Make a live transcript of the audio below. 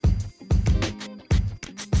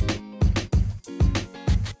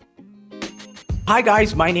Hi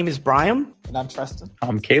guys, my name is Brian. And I'm Tristan.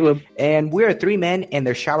 I'm Caleb. And we're three men and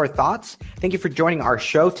their shower thoughts. Thank you for joining our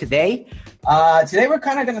show today. Today we're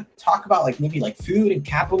kind of going to talk about maybe food and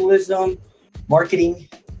capitalism, marketing,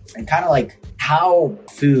 and kind of how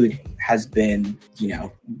food has been,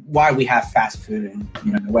 why we have fast food and,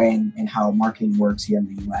 the way and how marketing works here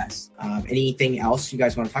in the U.S. Anything else you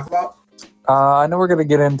guys want to talk about? I know we're going to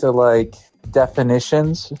get into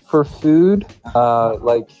definitions for food,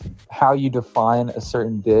 like how you define a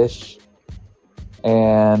certain dish.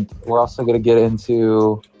 And we're also going to get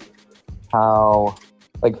into how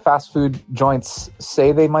fast food joints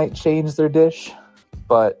say they might change their dish,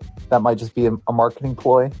 but that might just be a marketing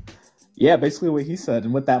ploy. Yeah, basically what he said.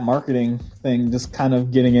 And with that marketing thing, just kind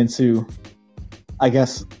of getting into, I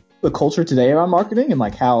guess, the culture today around marketing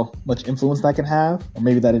and how much influence that can have, or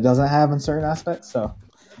maybe that it doesn't have in certain aspects. So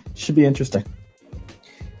should be interesting.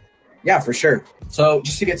 Yeah, for sure. So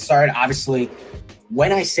just to get started, obviously,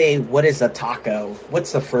 when I say what is a taco,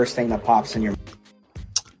 what's the first thing that pops in your mind?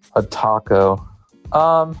 A taco.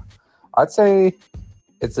 I'd say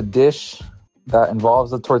it's a dish that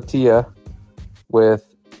involves a tortilla with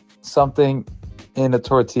something in a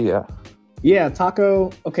tortilla. Yeah,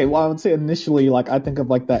 taco. Okay, well, I would say initially, I think of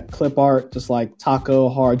that clip art, just taco,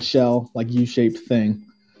 hard shell, U-shaped thing.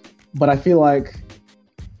 But I feel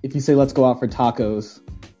if you say let's go out for tacos,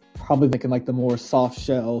 probably thinking the more soft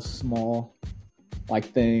shell, small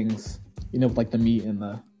things, with the meat in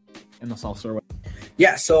the soft serve.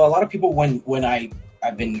 Yeah, so a lot of people when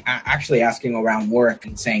I've been actually asking around work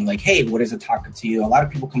and saying hey, what is a taco to you? A lot of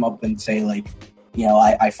people come up and say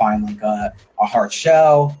I find a hard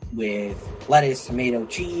shell with lettuce, tomato,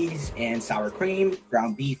 cheese, and sour cream,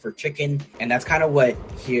 ground beef or chicken. And that's kind of what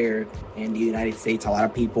here in the United States, a lot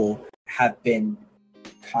of people have been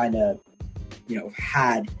kind of,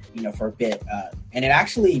 had, for a bit. And it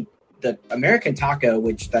actually, the American taco,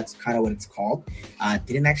 which that's kind of what it's called,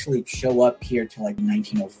 didn't actually show up here till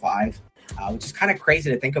 1905, which is kind of crazy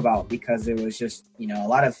to think about because it was just, a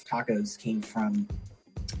lot of tacos came from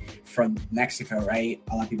Mexico, right?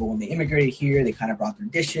 A lot of people, when they immigrated here, they kind of brought their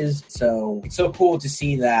dishes. So it's so cool to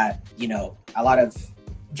see that, a lot of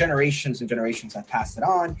generations and generations have passed it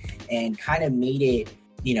on and kind of made it,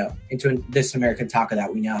 into this American taco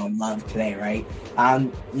that we know and love today, right?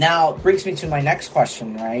 Now brings me to my next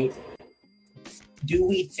question, right? Do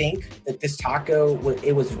we think that this taco,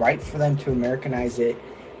 it was right for them to Americanize it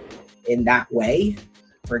in that way?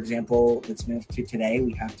 For example, let's move to today.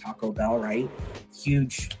 We have Taco Bell, right?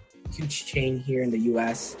 Huge chain here in the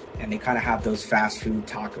U.S. and they kind of have those fast food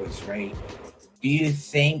tacos, right? Do you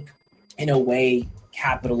think, in a way,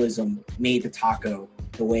 capitalism made the taco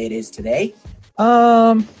the way it is today?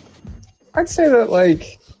 I'd say that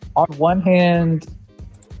on one hand,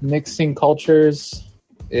 mixing cultures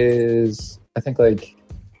is, I think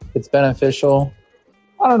it's beneficial.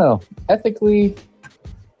 I don't know. Ethically,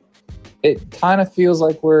 it kind of feels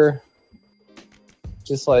like we're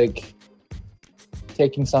just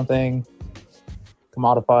taking something,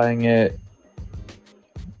 commodifying it.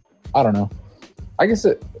 I don't know. I guess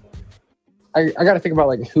I got to think about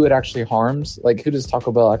who it actually harms. Who does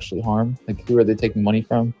Taco Bell actually harm? Who are they taking money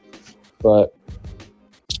from? But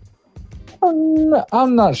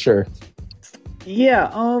I'm not sure. Yeah,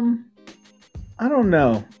 I don't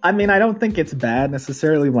know. I mean, I don't think it's bad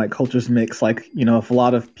necessarily when cultures mix. If a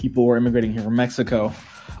lot of people were immigrating here from Mexico,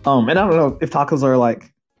 and I don't know if tacos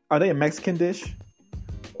are they a Mexican dish,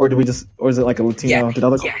 or is it a Latino? Yeah. Did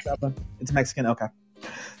other cultures have them? It's Mexican. Okay.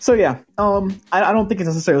 So yeah, I don't think it's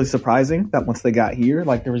necessarily surprising that once they got here,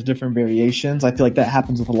 there was different variations. I feel that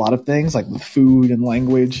happens with a lot of things, with food and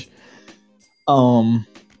language. So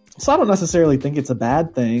I don't necessarily think it's a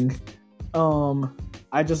bad thing. I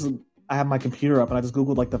have my computer up and I just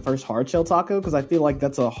Googled the first hard shell taco because I feel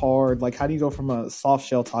that's a hard, how do you go from a soft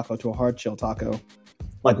shell taco to a hard shell taco?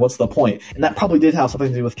 What's the point? And that probably did have something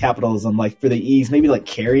to do with capitalism, for the ease, maybe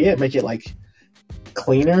carry it, make it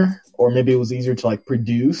cleaner, or maybe it was easier to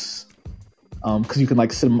produce because you can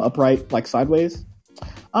sit them upright, sideways.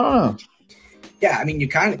 I don't know. Yeah, I mean, you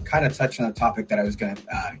kind of touched on a topic that I was going to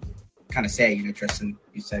kind of say, Tristan.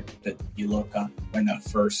 You said that you look up when the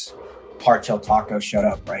first hard shell taco showed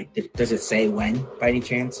up, right? Does it say when, by any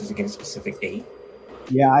chance? Does it give a specific date?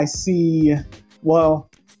 Yeah, I see. Well,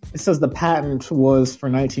 it says the patent was for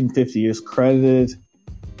 1950. It's credited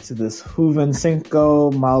to this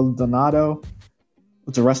Juvencinco Maldonado,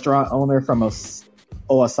 which is a restaurant owner from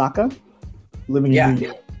Osaka, living in New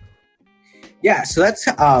York. Yeah, so that's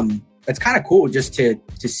kind of cool just to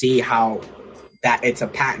see how that it's a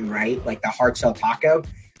patent, right? The hard shell taco,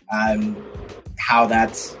 how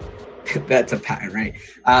that's that's a patent, right?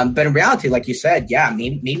 But in reality, like you said, yeah,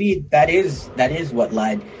 maybe that is what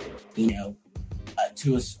led,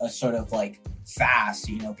 to a sort of like fast.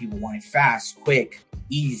 People wanting fast, quick,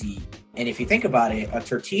 easy. And if you think about it,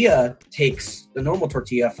 the normal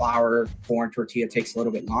tortilla, flour, corn tortilla takes a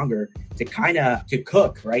little bit longer to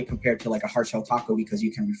cook, right? Compared to like a hard shell taco, because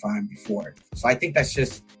you can refine before. So I think that's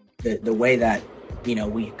just the way that,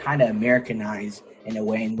 we kind of Americanize in a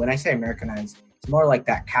way. And when I say Americanize, it's more like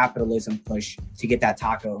that capitalism push to get that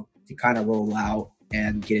taco to kind of roll out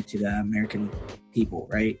and get it to the American people,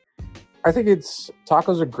 right? I think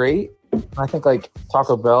tacos are great. I think like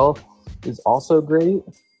Taco Bell is also great.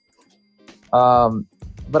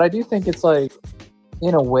 But I do think it's like,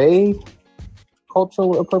 in a way,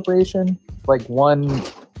 cultural appropriation. Like one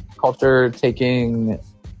culture taking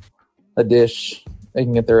a dish,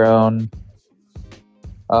 making it their own.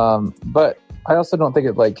 But I also don't think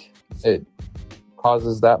it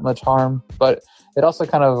causes that much harm. But it also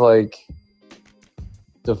kind of like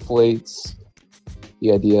deflates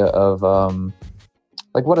the idea of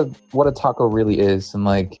like what a taco really is. And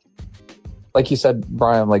like you said,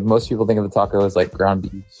 Brian, like most people think of a taco as like ground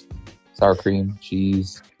beef, sour cream,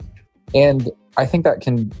 cheese. And I think that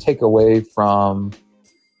can take away from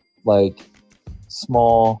like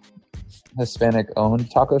small Hispanic owned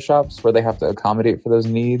taco shops where they have to accommodate for those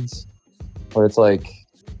needs, where it's like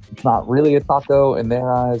it's not really a taco in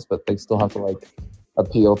their eyes, but they still have to like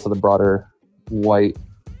appeal to the broader white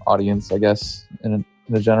audience, I guess, in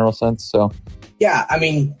a general sense. So yeah, I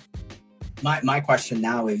mean, my question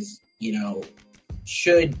now is, is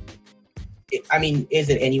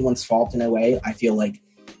it anyone's fault in a way? I feel like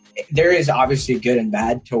there is obviously good and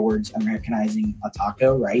bad towards Americanizing a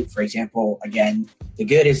taco, right? For example, again, the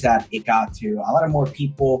good is that it got to a lot of more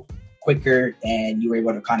people quicker, and you were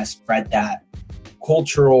able to kind of spread that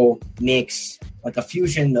cultural mix, like a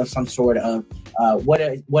fusion of some sort of what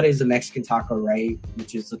is a Mexican taco, right?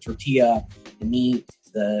 Which is the tortilla, the meat,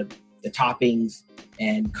 the toppings,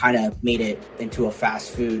 and kind of made it into a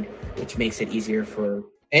fast food, which makes it easier for,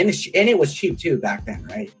 and it was cheap too back then,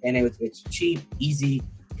 right? And it's cheap, easy,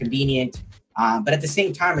 convenient. But at the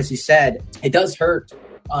same time, as you said, it does hurt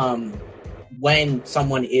when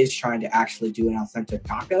someone is trying to actually do an authentic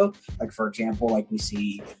taco. Like, for example, like we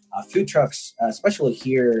see food trucks, especially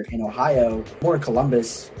here in Ohio, more in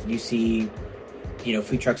Columbus, you see,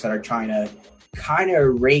 food trucks that are trying to kind of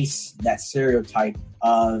erase that stereotype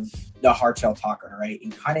of the hard shell taco, right?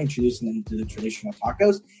 And kind of introducing them to the traditional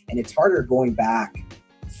tacos. And it's harder going back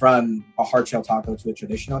from a hard shell taco to a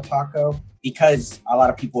traditional taco because a lot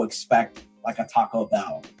of people expect like a Taco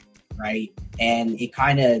Bell, right? And it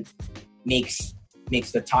kind of makes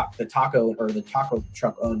the taco or the taco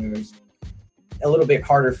truck owners a little bit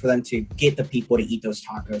harder for them to get the people to eat those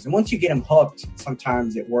tacos. And once you get them hooked,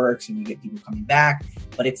 sometimes it works and you get people coming back,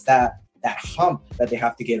 but it's that hump that they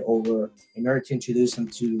have to get over in order to introduce them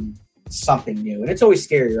to something new. And it's always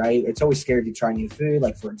scary, right? It's always scary to try new food.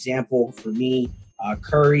 Like, for example, for me,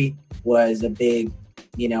 curry was a big,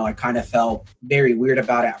 I kind of felt very weird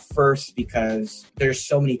about at first because there's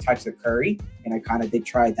so many types of curry. And I kind of did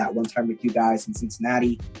try it that one time with you guys in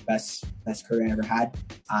Cincinnati. Best curry I ever had.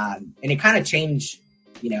 And it kind of changed,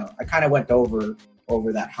 I kind of went over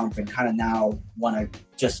that hump and kind of now want to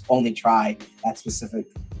just only try that specific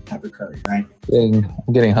type of curry, right?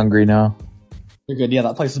 I'm getting hungry now. You're good. Yeah,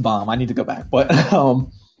 that place is bomb. I need to go back. But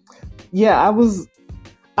yeah,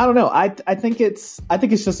 I don't know. I think it's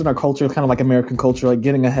just in our culture, kind of like American culture, like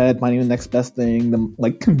getting ahead, finding the next best thing, the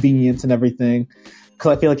like convenience and everything.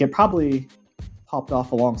 Because I feel like it probably popped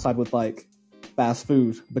off alongside with like fast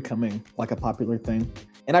food becoming like a popular thing.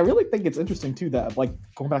 And I really think it's interesting too that like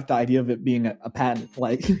going back to the idea of it being a patent,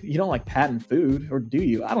 like you don't like patent food, or do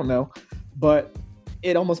you? I don't know, but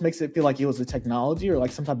it almost makes it feel like it was a technology or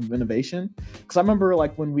like some type of innovation. Because I remember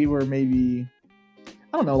like when we were maybe,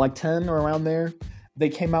 I don't know, like 10 or around there, they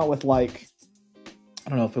came out with like, I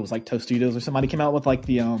don't know if it was like Tostitos or somebody came out with like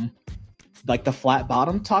the flat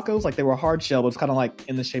bottom tacos. Like they were hard shell, but it's kind of like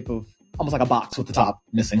in the shape of almost like a box with the top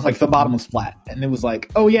missing. Like the bottom was flat. And it was like,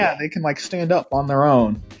 oh yeah, they can like stand up on their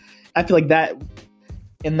own. I feel like that,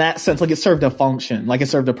 in that sense, like it served a function, like it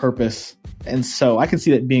served a purpose. And so I can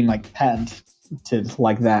see it being like patented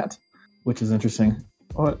like that, which is interesting.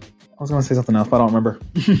 What? I was going to say something else, but I don't remember.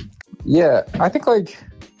 Yeah, I think like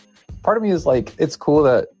part of me is like, it's cool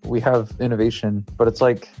that we have innovation, but it's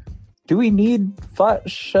like, do we need flat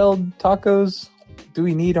shelled tacos? Do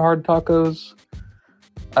we need hard tacos?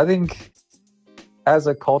 I think as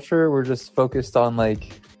a culture, we're just focused on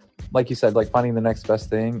like you said, like finding the next best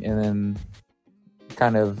thing and then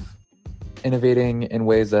kind of innovating in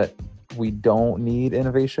ways that we don't need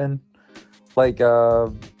innovation. Like, I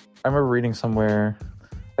remember reading somewhere,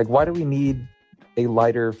 like, why do we need a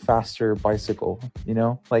lighter, faster bicycle? You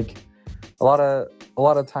know, like a lot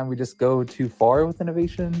of time we just go too far with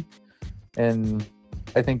innovation, and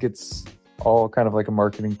I think it's all kind of like a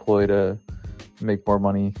marketing ploy to make more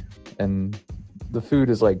money. And the food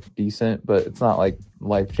is like decent, but it's not like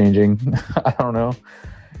life changing. I don't know.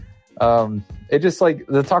 It just like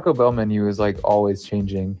the Taco Bell menu is like always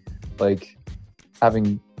changing, like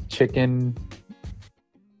having chicken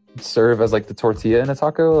serve as like the tortilla in a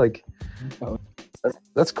taco, like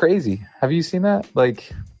that's crazy. Have you seen that?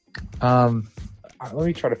 Like, let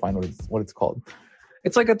me try to find what it's called.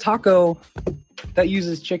 It's like a taco that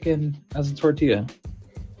uses chicken as a tortilla.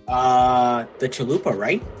 The chalupa,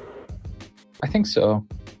 right? I think so.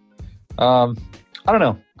 I don't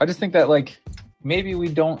know. I just think that like maybe we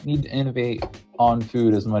don't need to innovate on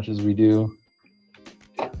food as much as we do,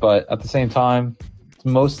 but at the same time, it's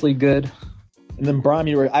mostly good. And then Brian,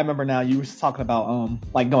 I remember now you were talking about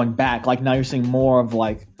like going back, like now you're seeing more of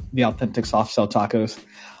like the authentic soft shell tacos.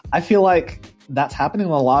 I feel like that's happening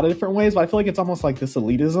in a lot of different ways, but I feel like it's almost like this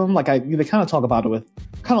elitism. Like they kind of talk about it with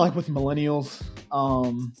kind of like with millennials,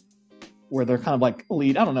 where they're kind of like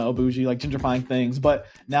elite, I don't know, bougie, like gentrifying things. But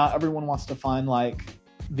now everyone wants to find like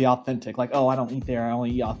the authentic, like, oh, I don't eat there, I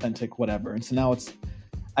only eat authentic, whatever. And so now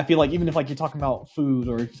I feel like even if like you're talking about food,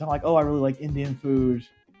 or if you're talking like, oh, I really like Indian food,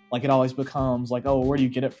 like it always becomes like, oh, where do you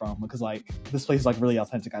get it from? Because like this place is like really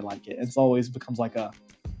authentic, I like it. It's always becomes like a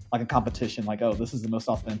competition, like, oh, this is the most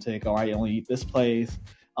authentic, or I only eat this place.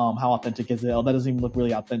 How authentic is it? Oh, that doesn't even look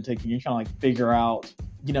really authentic. And you're trying to like figure out,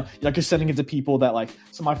 you know, like you're sending it to people that like,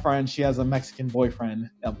 so my friend, she has a Mexican boyfriend,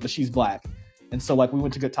 but she's black. And so like we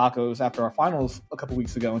went to get tacos after our finals a couple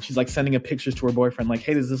weeks ago, and she's like sending pictures to her boyfriend, like,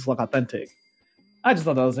 hey, does this look authentic? I just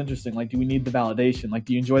thought that was interesting. Like, do we need the validation? Like,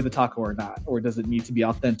 do you enjoy the taco or not? Or does it need to be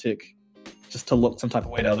authentic just to look some type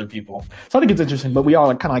of way to other people? So I think it's interesting, but we are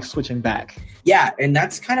like, kind of like switching back. Yeah, and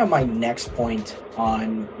that's kind of my next point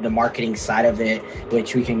on the marketing side of it,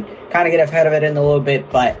 which we can kind of get ahead of it in a little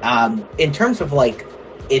bit. But in terms of like,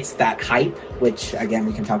 it's that hype, which again,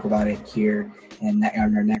 we can talk about it here and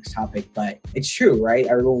on our next topic, but it's true, right?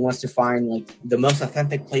 Everyone wants to find like the most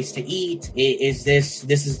authentic place to eat. This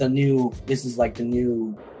is like the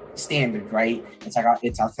new standard, right? It's like,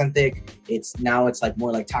 it's authentic. It's like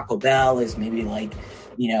more like Taco Bell is maybe like,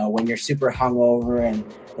 you know, when you're super hungover, and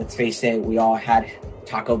let's face it, we all had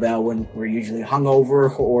Taco Bell when we're usually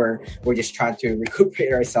hungover, or we're just trying to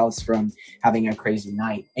recuperate ourselves from having a crazy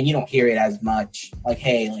night. And you don't hear it as much like,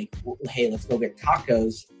 hey, let's go get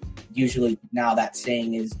tacos. Usually now that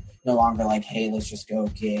saying is no longer like, hey, let's just go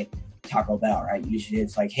get Taco Bell, right? Usually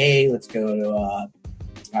it's like, hey, let's go to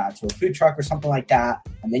a food truck or something like that.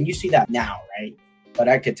 And then you see that now, right? But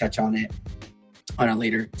I could touch on it on a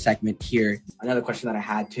later segment here. Another question that I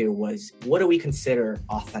had too was, what do we consider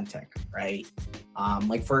authentic, right?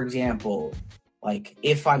 Like for example, like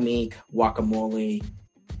if I make guacamole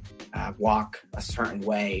walk a certain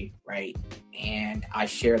way, right? And I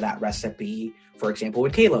share that recipe, for example,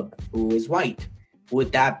 with Caleb, who is white,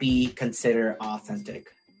 would that be considered authentic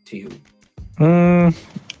to you?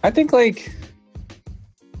 I think like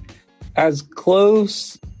as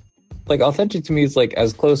close, like authentic to me is like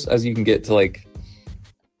as close as you can get to like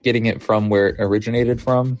getting it from where it originated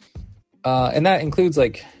from. And that includes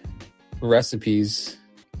like recipes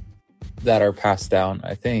that are passed down.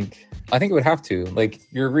 I think it would have to, like,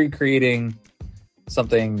 you're recreating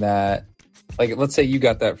something that, like, let's say you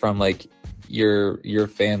got that from like your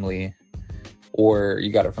family, or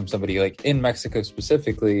you got it from somebody like in Mexico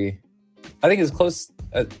specifically. I think as close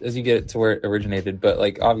as you get it to where it originated, but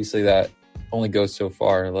like obviously that only goes so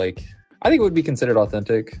far. Like I think it would be considered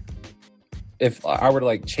authentic if I were to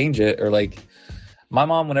like change it, or like my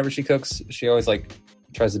mom, whenever she cooks, she always like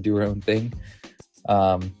tries to do her own thing.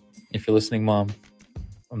 If you're listening, Mom,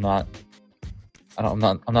 I'm not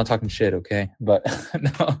talking shit, okay? But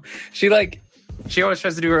no, she always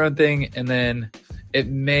tries to do her own thing, and then it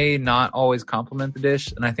may not always complement the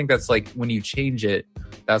dish. And I think that's like when you change it,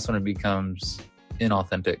 that's when it becomes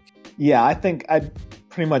inauthentic. Yeah, I think I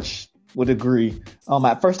pretty much would agree.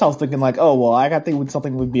 At first I was thinking like, oh, well, I got to think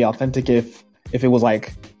something would be authentic if it was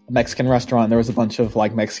like a Mexican restaurant, there was a bunch of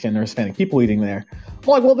like Mexican or Hispanic people eating there. I'm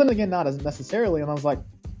like, well, then again, not as necessarily. And I was like,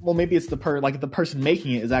 well, maybe it's the person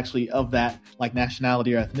making it is actually of that like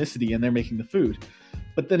nationality or ethnicity, and they're making the food.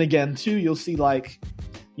 But then again, too, you'll see like,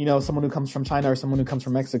 you know, someone who comes from China or someone who comes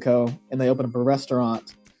from Mexico, and they open up a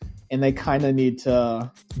restaurant, and they kind of need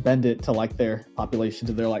to bend it to like their population,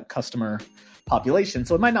 to their like customer population.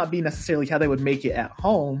 So it might not be necessarily how they would make it at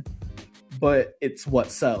home, but it's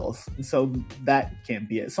what sells. And so that can't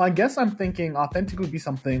be it. So I guess I'm thinking authentic would be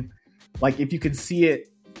something like if you could see it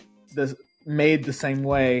made the same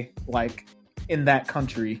way, like in that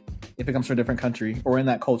country, if it comes from a different country, or in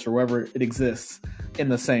that culture, wherever it exists, in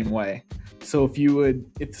the same way. So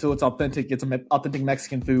it's authentic, it's authentic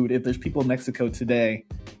Mexican food if there's people in Mexico today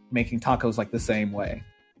making tacos like the same way.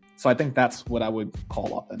 So I think that's what I would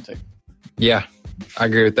call authentic. Yeah, I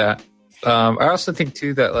agree with that. I also think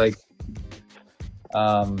too that like,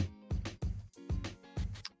 I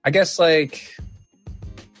guess like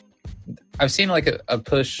I've seen like a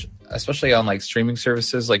push, especially on like streaming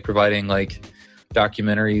services, like providing like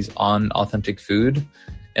documentaries on authentic food.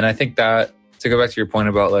 And I think that, to go back to your point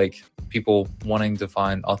about like people wanting to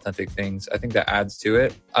find authentic things, I think that adds to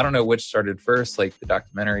it. I don't know which started first, like the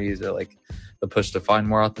documentaries or like the push to find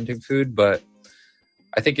more authentic food, but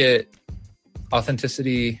I think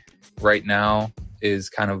authenticity right now is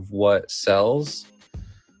kind of what sells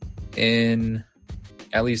in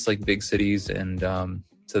at least like big cities, and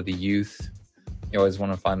to the youth, you always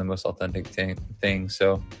want to find the most authentic thing.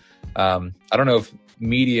 So I don't know if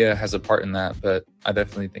media has a part in that, but I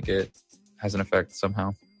definitely think it has an effect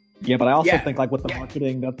somehow. Yeah, but I also think like with the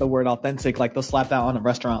marketing, that the word authentic, like they'll slap that on a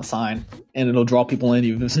restaurant sign and it'll draw people in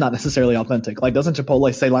even if it's not necessarily authentic. Like doesn't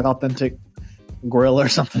Chipotle say like authentic grill or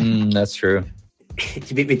something? That's true.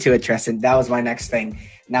 You beat me to it, Tristan. That was my next thing.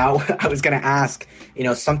 Now, I was going to ask,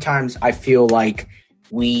 sometimes I feel like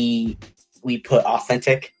we put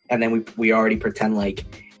authentic and then we already pretend like,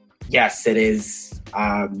 yes, it is,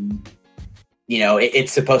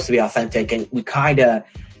 it's supposed to be authentic. And we kind of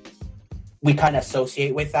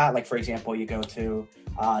associate with that. Like, for example, you go to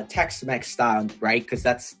Tex-Mex style, right? Because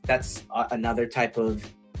that's another type of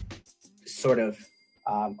sort of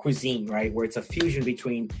cuisine, right? Where it's a fusion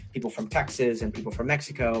between people from Texas and people from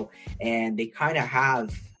Mexico. And they kind of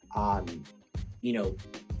have,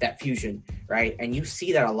 that fusion, right? And you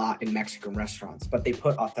see that a lot in Mexican restaurants, but they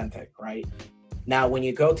put authentic, right? Now, when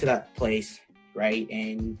you go to that place, right,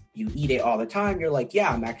 and you eat it all the time, you're like,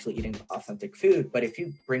 yeah, I'm actually eating authentic food. But if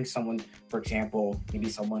you bring someone, for example, maybe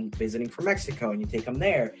someone visiting from Mexico, and you take them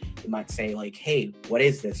there, you might say like, hey, what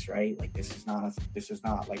is this, right? Like, this is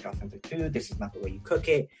not like authentic food. This is not the way you cook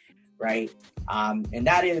it, right? And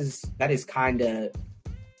that is kind of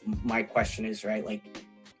my question is, right? Like,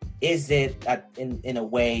 is it in a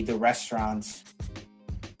way the restaurant's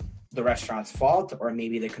fault, or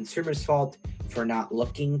maybe the consumer's fault for not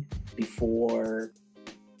looking before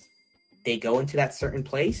they go into that certain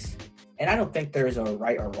place? And I don't think there's a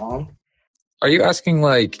right or wrong. Are you asking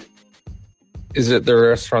like, is it the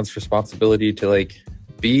restaurant's responsibility to like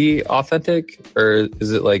be authentic, or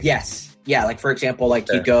is it like? Yes. Yeah. Like, for example,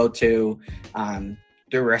 like you go to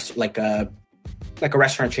like a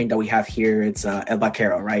restaurant chain that we have here. It's El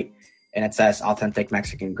Vaquero, right? And it says authentic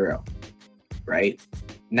Mexican grill, right?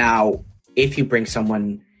 Now, if you bring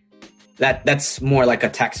someone that's more like a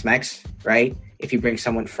Tex-Mex, right? If you bring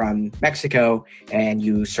someone from Mexico and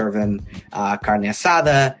you serve them carne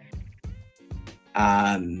asada,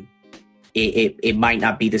 it might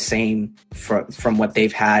not be the same from what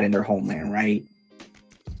they've had in their homeland, right?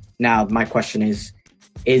 Now, my question is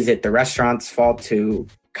it the restaurant's fault to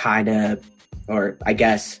kind of, or I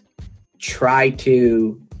guess, try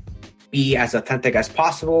to be as authentic as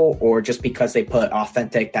possible, or just because they put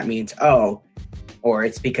authentic, that means, or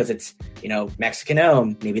it's because it's, Mexican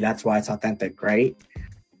owned, maybe that's why it's authentic, right?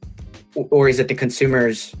 Or is it the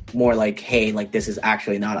consumers more like, hey, like this is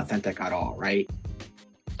actually not authentic at all, right?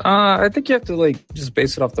 I think you have to like just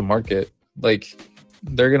base it off the market. Like,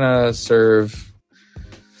 they're gonna serve,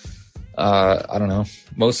 I don't know,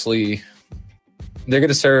 mostly they're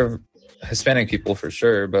gonna serve Hispanic people for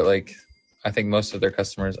sure, but like I think most of their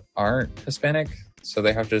customers aren't Hispanic, so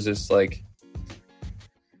they have to just like,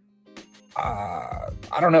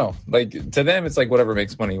 I don't know, like to them it's like whatever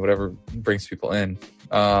makes money, whatever brings people in.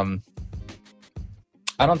 I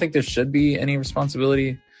don't think there should be any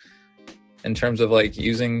responsibility in terms of like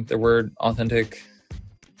using the word authentic.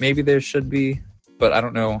 Maybe there should be, but I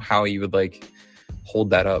don't know how you would like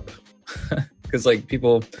hold that up because like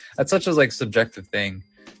people, that's such a like subjective thing.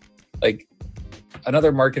 Like,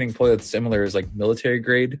 another marketing ploy that's similar is like military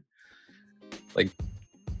grade. Like,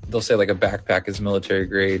 they'll say like a backpack is military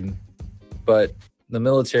grade, but the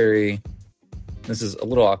military, this is a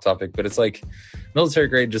little off topic, but it's like military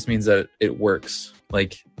grade just means that it works.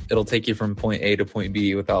 Like, it'll take you from point A to point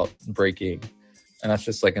B without breaking. And that's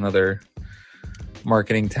just like another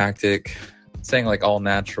marketing tactic, saying like all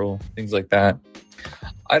natural, things like that.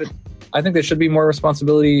 I think there should be more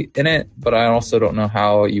responsibility in it, but I also don't know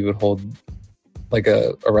how you would hold like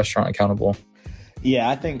a restaurant accountable. Yeah,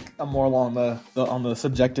 I think I'm more along the on the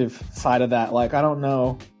subjective side of that. Like, I don't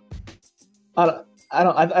know.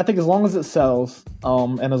 I think as long as it sells,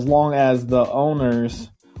 and as long as the owners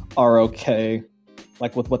are okay,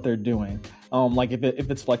 like with what they're doing, like if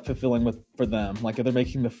it's like fulfilling for them, like if they're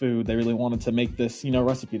making the food, they really wanted to make this,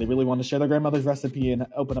 recipe. They really want to share their grandmother's recipe and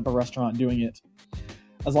open up a restaurant doing it.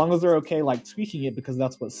 As long as they're okay, like tweaking it because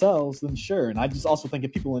that's what sells, then sure. And I just also think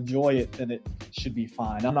if people enjoy it, then it should be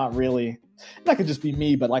fine. I'm not really, that could just be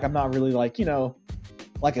me, but like I'm not really like,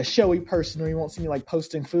 like a showy person, or you won't see me like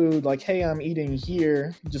posting food like, hey, I'm eating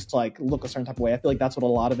here, just to, like, look a certain type of way. I feel like that's what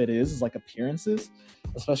a lot of it is like appearances,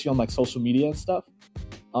 especially on like social media and stuff.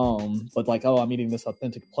 But like, oh, I'm eating this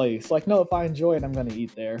authentic place. Like, no, if I enjoy it, I'm gonna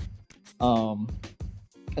eat there. And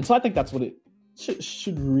so I think that's what it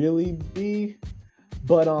should really be.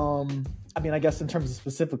 But I mean, I guess in terms of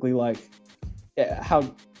specifically like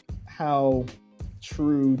how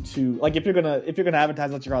true to, like, if you're gonna advertise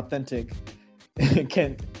that you're authentic,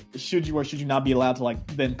 should you or should you not be allowed to like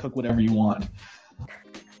then cook whatever you want?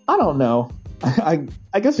 I don't know. I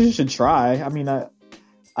guess you should try. I mean, I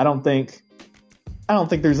don't think anyone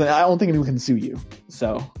can sue you.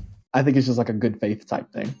 So I think it's just like a good faith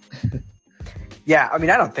type thing. Yeah, I mean,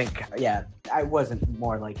 I wasn't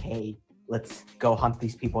more like, hey, let's go hunt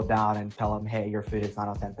these people down and tell them, hey, your food is not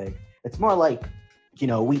authentic. It's more like,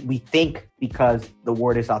 we think because the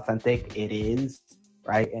word is authentic, it is,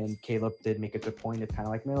 right? And Caleb did make a good point. It's kind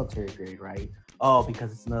of like military grade, right? Oh,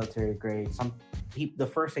 because it's military grade. The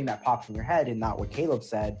first thing that pops in your head, and not what Caleb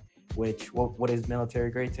said, which, what is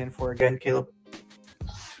military grade stand for again, Caleb?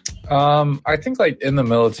 I think like in the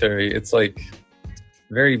military, it's like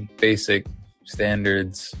very basic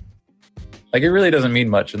standards. Like, it really doesn't mean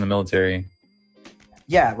much in the military.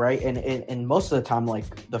 Yeah, right. And most of the time,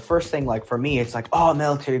 like, the first thing, like, for me, it's like, oh,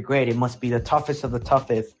 military grade, it must be the toughest of the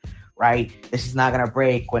toughest, right? This is not going to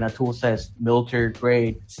break when a tool says military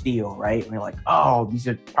grade steel, right? And you're like, oh, these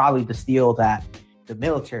are probably the steel that the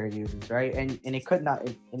military uses, right? And it could not,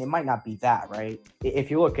 and it might not be that, right?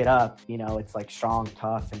 If you look it up, it's like strong,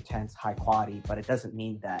 tough, intense, high quality, but it doesn't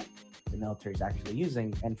mean that the military is actually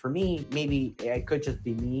using. And for me, maybe it could just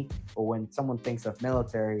be me, but when someone thinks of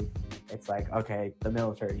military, it's like, okay, the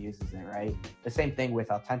military uses it, right? The same thing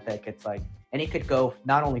with authentic. It's like, and it could go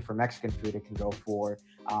not only for Mexican food, it can go for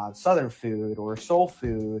Southern food or soul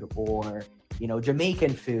food or,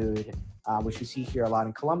 Jamaican food, which we see here a lot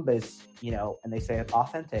in Columbus, and they say it's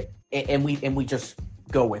authentic. And we just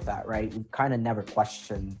go with that, right? We kind of never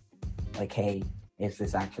question, like, hey, is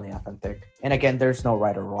this actually authentic? And again, there's no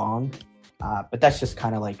right or wrong, but that's just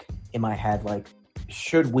kind of like in my head, like,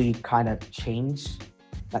 should we kind of change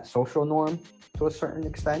that social norm to a certain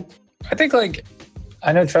extent? I think, like,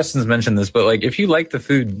 I know Tristan's mentioned this, but like, if you like the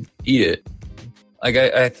food, eat it. Like,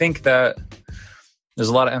 I think that there's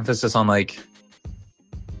a lot of emphasis on like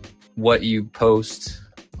what you post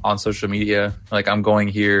on social media. Like, I'm going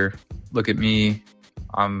here, look at me,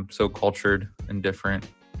 I'm so cultured and different.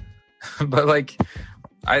 But like,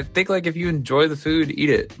 I think like if you enjoy the food, eat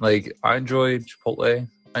it. Like, I enjoy Chipotle.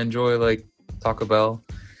 I enjoy like Taco Bell.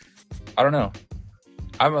 I don't know.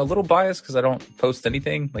 I'm a little biased because I don't post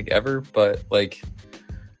anything like ever, but like,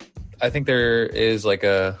 I think there is like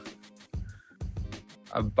a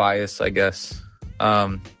bias, I guess.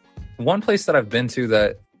 One place that I've been to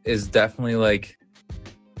that is definitely like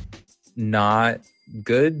not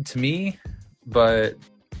good to me, but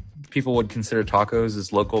people would consider tacos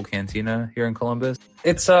is local cantina here in Columbus.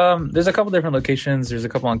 It's there's a couple different locations. There's a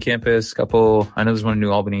couple on campus, I know there's one in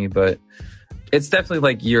New Albany, but it's definitely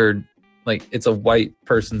like it's a white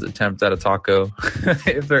person's attempt at a taco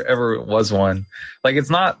if there ever was one. Like, it's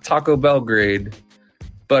not Taco Bell grade,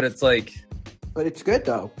 but it's like, but it's good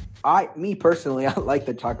though. Me personally, I like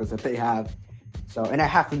the tacos that they have. So, and I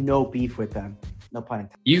have no beef with them. No pun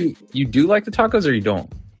intended. You do like the tacos or you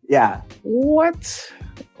don't? Yeah. What?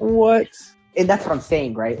 And that's what I'm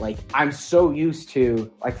saying, right? Like, I'm so used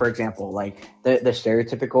to, like, for example, like the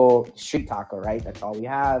stereotypical street taco, right? That's all we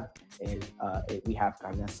have is we have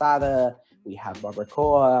carne asada, we have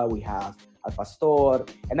barbacoa, we have al pastor,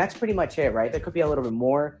 and that's pretty much it, right? There could be a little bit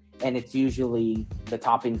more, and it's usually the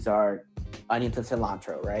toppings are onions and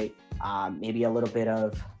cilantro, right? Maybe a little bit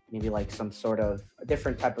of like some sort of a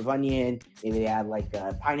different type of onion. Maybe they add like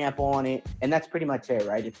a pineapple on it, and that's pretty much it,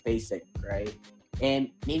 right? It's basic, right? And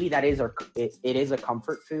maybe that is it is a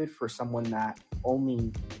comfort food for someone that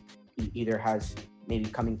only either has maybe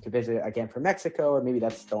coming to visit again from Mexico, or maybe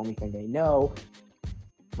that's the only thing they know.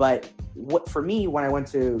 But what for me, when I went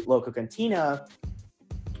to Local Cantina,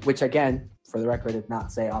 which again, for the record, did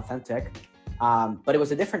not say authentic, But it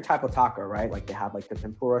was a different type of taco, right? Like they have like the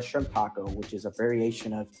tempura shrimp taco, which is a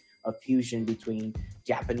variation of a fusion between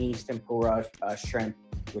Japanese tempura shrimp,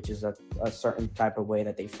 which is a certain type of way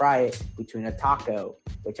that they fry it, between a taco,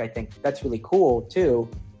 which I think that's really cool too.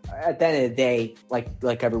 At the end of the day,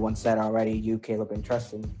 like everyone said already, you, Caleb, and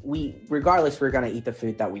Tristan, we're gonna eat the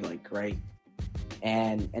food that we like, right?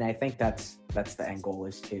 And I think that's the end goal,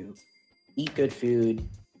 is to eat good food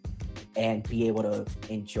and be able to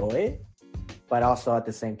enjoy it, but also at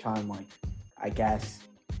the same time, like, I guess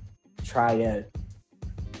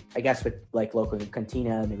with like local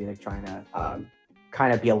cantina, maybe they're trying to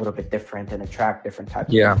kind of be a little bit different and attract different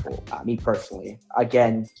types of people. Me personally,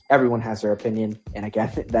 again, everyone has their opinion, and again,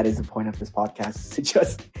 that is the point of this podcast, is to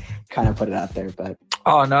just kind of put it out there. But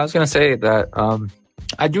I was gonna say that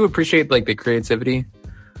I do appreciate like the creativity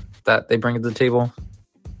that they bring to the table,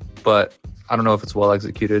 but I don't know if it's well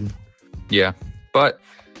executed. Yeah, but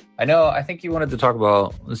I think you wanted to talk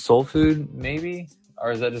about soul food, maybe,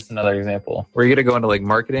 or is that just another example? Were you gonna go into like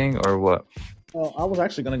marketing or what? Well, I was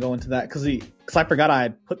actually going to go into that because I forgot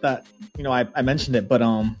I put that, I mentioned it, but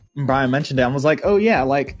Brian mentioned it. I was like, oh yeah,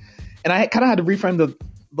 like, and I kind of had to reframe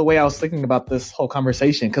the way I was thinking about this whole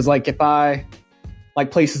conversation, because like if I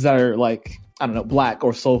like places that are like, I don't know, black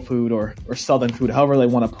or soul food or southern food, however they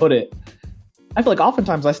want to put it, I feel like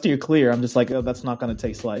oftentimes I steer clear. I'm just like, oh, that's not going to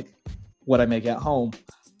taste like what I make at home.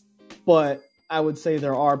 But I would say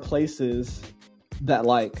there are places that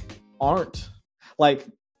like aren't like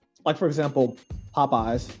for example,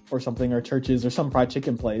 Popeyes or something, or Church's or some fried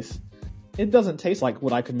chicken place. It doesn't taste like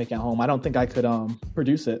what I could make at home. I don't think I could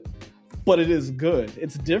produce it, but it is good.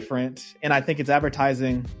 It's different, and I think it's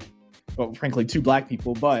advertising, well, frankly, to black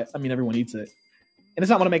people. But I mean, everyone eats it, and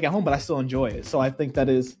it's not what I make at home, but I still enjoy it. So I think that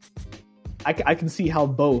is, I can see how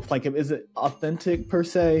both. Like, is it authentic per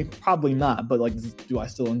se? Probably not. But like, do I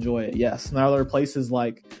still enjoy it? Yes. And there are other places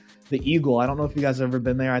like the Eagle. I don't know if you guys have ever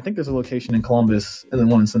been there. I think there's a location in Columbus and then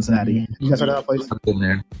one in Cincinnati. You guys heard of that place? I've been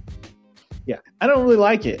there. Yeah, I don't really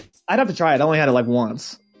like it. I'd have to try it. I only had it like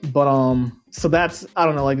once, but so that's, I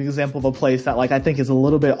don't know, like an example of a place that like I think is a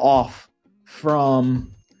little bit off from,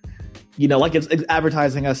 like it's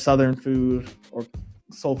advertising as Southern food or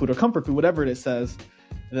soul food or comfort food, whatever it says.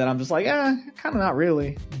 And then I'm just like, kind of not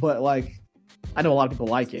really. But like, I know a lot of people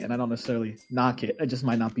like it, and I don't necessarily knock it. It just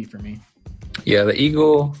might not be for me. Yeah, the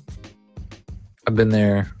Eagle, I've been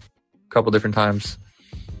there a couple different times.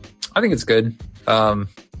 I think it's good. I'm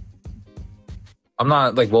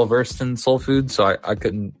not like well versed in soul food, so I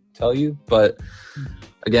couldn't tell you. But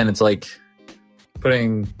again, it's like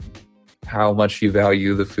putting how much you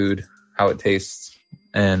value the food, how it tastes,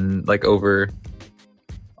 and like over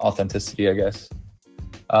authenticity, I guess.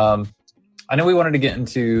 I know we wanted to get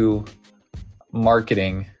into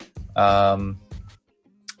marketing.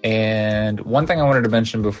 And one thing I wanted to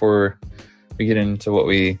mention before we get into what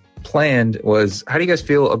we planned was, how do you guys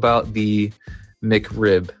feel about the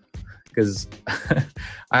McRib? Because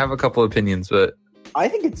I have a couple opinions, but I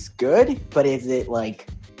think it's good. But is it like,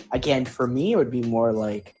 again, for me, it would be more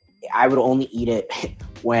like I would only eat it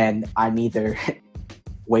when I'm either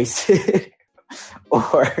wasted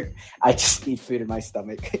or I just need food in my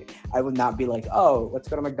stomach. I would not be like, oh, let's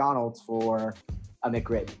go to McDonald's for a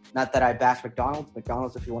McRib. Not that I bash McDonald's.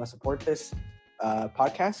 McDonald's, if you want to support this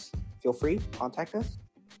podcast, feel free, contact us.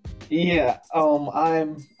 Yeah,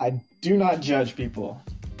 I do not judge people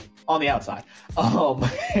on the outside.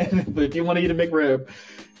 But if you want to eat a McRib,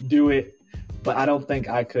 do it. But I don't think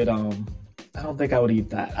I could. I don't think I would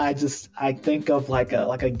eat that. I think of like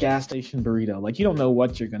a gas station burrito. Like, you don't know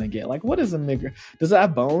what you're gonna get. Like, what is a McRib? Does it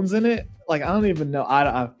have bones in it? Like, I don't even know.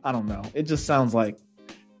 I don't know. It just sounds like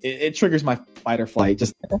it triggers my fight or flight.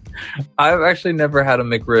 Just I've actually never had a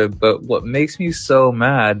McRib, but what makes me so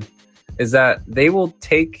mad is that they will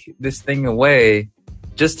take this thing away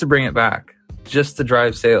just to bring it back, just to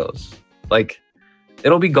drive sales. Like,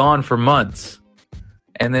 it'll be gone for months,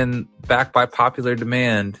 and then back by popular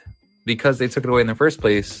demand, because they took it away in the first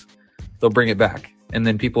place, they'll bring it back. And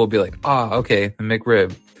then people will be like, okay, the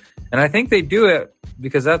McRib. And I think they do it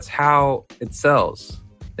because that's how it sells.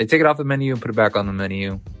 They take it off the menu and put it back on the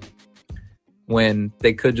menu when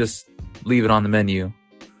they could just leave it on the menu.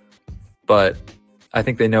 But I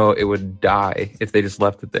think they know it would die if they just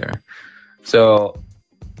left it there. So,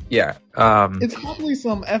 yeah. It's probably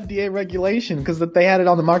some FDA regulation, because if they had it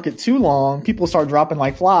on the market too long, people start dropping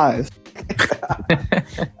like flies.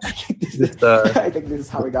 I think this is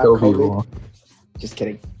how we got COVID. Evil. Just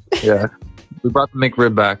kidding. Yeah. We brought the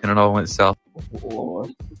McRib back and it all went south.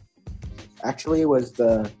 Actually, it was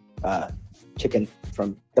the chicken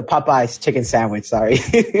from the Popeyes chicken sandwich. Sorry,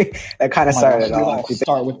 that kind of started it all.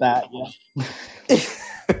 Start with that.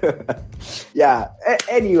 Yeah. Yeah.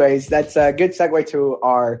 Anyways, that's a good segue to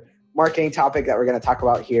our marketing topic that we're going to talk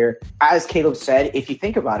about here. As Caleb said, if you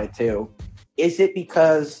think about it too, is it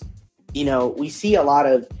because, we see a lot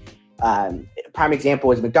of, prime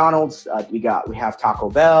example is McDonald's. We have Taco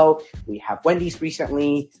Bell. We have Wendy's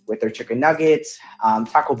recently with their chicken nuggets.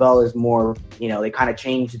 Taco Bell is more, they kind of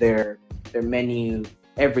change their menu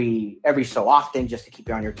every so often just to keep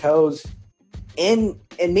you on your toes. And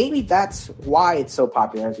maybe that's why it's so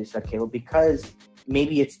popular, as you said, Caleb, because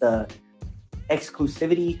maybe it's the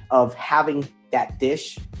exclusivity of having that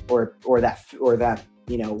dish or that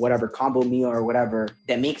whatever combo meal or whatever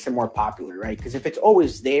that makes it more popular, right? Because if it's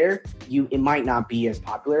always there, it might not be as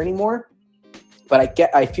popular anymore. But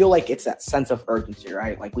I feel like it's that sense of urgency,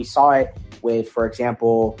 right? Like we saw it with, for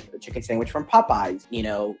example, the chicken sandwich from Popeyes.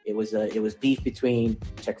 It was beef between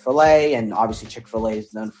Chick-fil-A, and obviously Chick-fil-A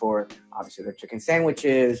is known for obviously their chicken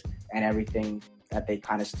sandwiches and everything that they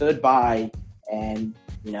kind of stood by. And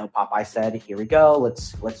Popeye said, "Here we go.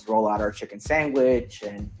 Let's roll out our chicken sandwich."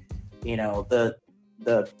 And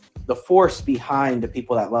the force behind the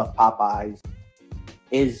people that love Popeyes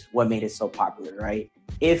is what made it so popular, right?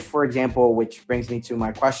 If, for example, which brings me to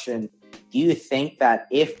my question, do you think that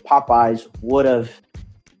if Popeyes would have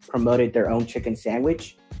promoted their own chicken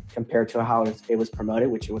sandwich compared to how it was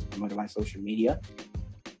promoted, which it was promoted by social media,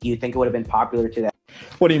 do you think it would have been popular to that?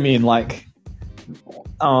 What do you mean, like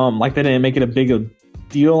they didn't make it a big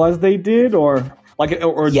deal as they did, or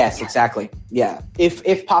yes, exactly, yeah. If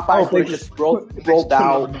Popeyes would have just rolled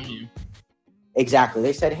out, exactly,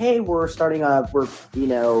 they said, "Hey, we're starting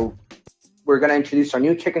we're going to introduce our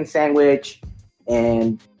new chicken sandwich,"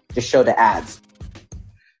 and just show the ads.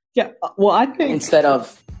 Yeah, well, I think instead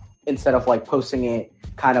of like posting it,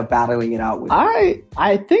 kind of battling it out with.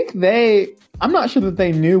 I think I'm not sure that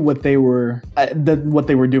they knew what they were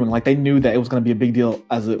doing. Like they knew that it was going to be a big deal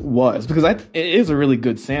as it was, because it is a really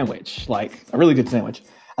good sandwich, like a really good sandwich.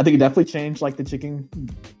 I think it definitely changed like the chicken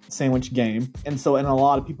sandwich game, and a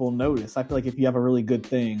lot of people notice. I feel like if you have a really good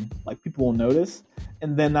thing, like people will notice,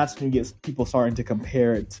 and then that's when you get people starting to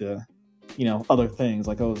compare it to, other things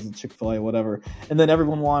like, oh, it's a Chick-fil-A, whatever, and then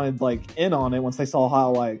everyone wanted like in on it once they saw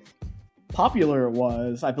how like popular it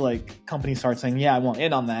was. I feel like companies start saying, "Yeah, I want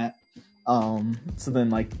in on that." So then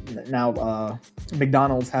like now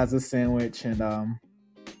McDonald's has this sandwich, and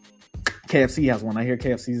KFC has one. I hear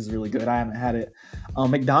KFC is really good. I haven't had it.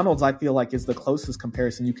 McDonald's, I feel like, is the closest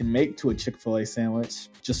comparison you can make to a Chick-fil-A sandwich,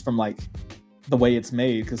 just from like the way it's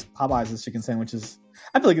made, because Popeyes' chicken sandwiches,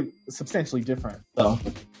 I feel like it's substantially different. So,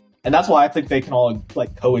 and that's why I think they can all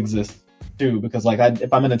like coexist too, because like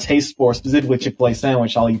if I'm in a taste for specifically Chick-fil-A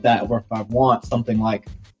sandwich, I'll eat that. Or if I want something like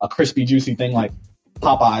a crispy, juicy thing like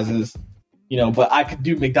Popeyes is, but I could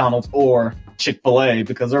do McDonald's or Chick-fil-A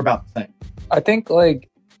because they're about the same. I think like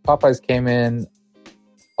Popeyes came in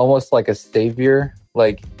almost like a savior,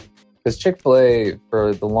 like, because Chick-fil-A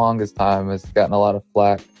for the longest time has gotten a lot of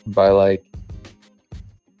flack by like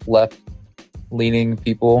left-leaning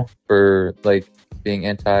people for like being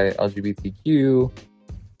anti-LGBTQ,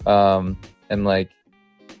 and like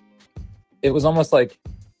it was almost like,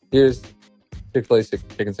 here's Chick-fil-A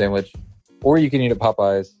chicken sandwich, or you can eat at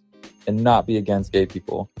Popeyes and not be against gay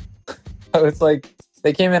people. So it's like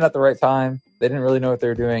they came in at the right time. They didn't really know what they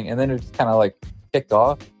were doing, and then it just kind of like kicked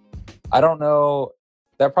off. I don't know.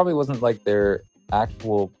 That probably wasn't like their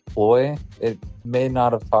actual ploy. It may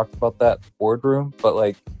not have talked about that boardroom, but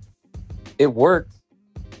like it worked.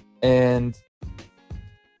 And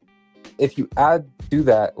if you add to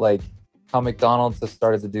that, like how McDonald's has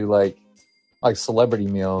started to do like celebrity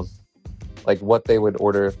meals, like what they would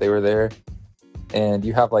order if they were there, and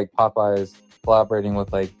you have like Popeyes collaborating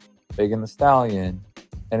with like Megan Thee Stallion,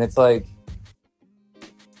 and it's like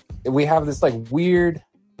we have this like weird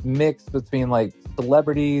mix between like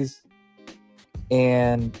celebrities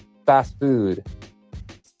and fast food,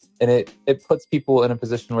 and it puts people in a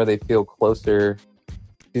position where they feel closer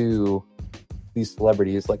to these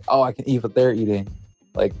celebrities. Like, oh, I can eat what they're eating.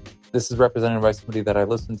 Like, this is represented by somebody that I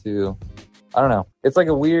listen to. I don't know. It's like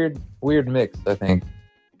a weird mix, I think.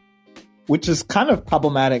 Which is kind of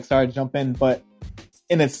problematic. Sorry to jump in, but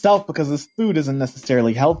in itself, because this food isn't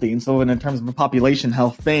necessarily healthy. And so in terms of a population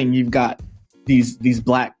health thing, you've got these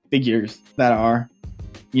black figures that are,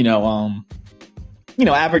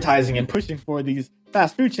 advertising and pushing for these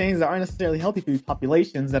fast food chains that aren't necessarily healthy for these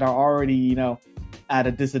populations that are already, at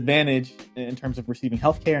a disadvantage in terms of receiving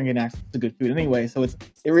healthcare and getting access to good food anyway. So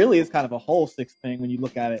it really is kind of a holistic thing when you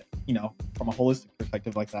look at it, from a holistic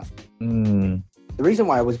perspective like that. the reason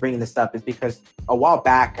why I was bringing this up is because a while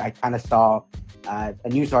back I kind of saw a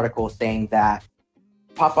news article saying that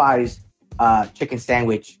Popeye's chicken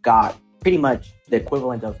sandwich got pretty much the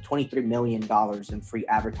equivalent of $23 million in free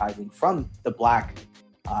advertising from the Black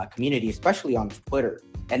community, especially on Twitter.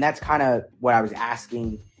 And that's kind of what I was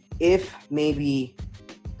asking, if maybe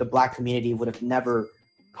the Black community would have never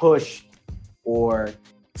pushed or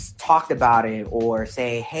talked about it, or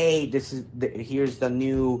say, hey, here's the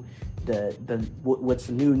new, what's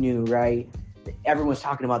new, right? Everyone's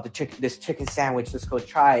talking about this chicken sandwich. Let's go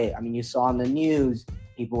try it. I mean, you saw on the news,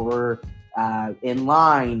 people were in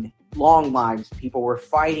line, long lines. People were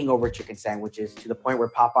fighting over chicken sandwiches to the point where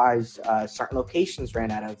Popeye's certain locations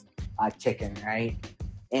ran out of chicken, right?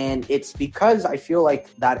 And it's because I feel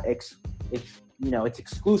like that it's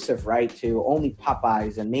exclusive, right, to only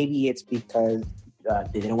Popeyes, and maybe it's because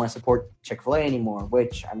they didn't want to support Chick-fil-A anymore,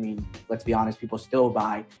 which, I mean, let's be honest, people still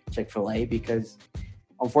buy Chick-fil-A because,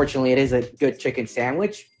 unfortunately, it is a good chicken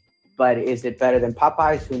sandwich. But is it better than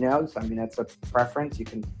Popeyes? Who knows? I mean, that's a preference. You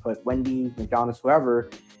can put Wendy's, McDonald's, whoever.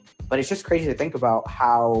 But it's just crazy to think about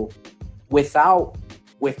how without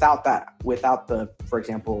the, for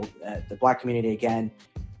example, the Black community again,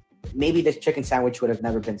 maybe this chicken sandwich would have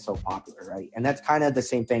never been so popular, right? And that's kind of the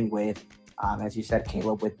same thing with, as you said,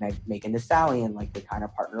 Caleb, with Megan Thee Stallion. Like, they kind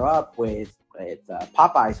of partner up with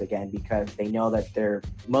Popeyes again because they know that they're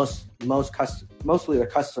mostly their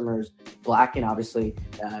customers Black, and obviously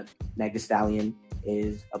Meg Thee Stallion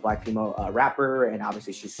is a Black female rapper, and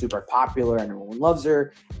obviously she's super popular and everyone loves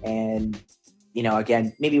her. And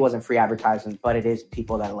again, maybe it wasn't free advertising, but it is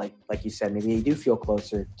people that like you said, maybe they do feel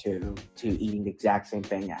closer to eating the exact same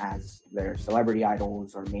thing as their celebrity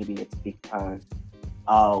idols, or maybe it's because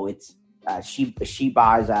she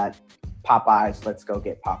buys at Popeyes, let's go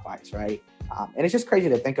get Popeyes, right? And it's just crazy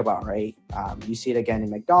to think about, right? You see it again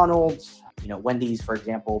in McDonald's. Wendy's, for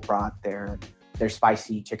example, brought their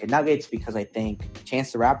spicy chicken nuggets because I think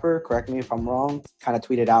Chance the Rapper, correct me if I'm wrong, kind of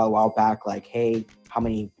tweeted out a while back like, hey, how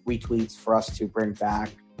many retweets for us to bring back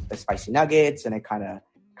the spicy nuggets? And it kind of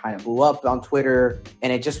blew up on Twitter.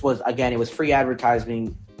 And it just was, again, it was free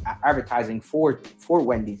advertising for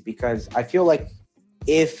Wendy's, because I feel like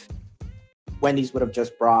if Wendy's would have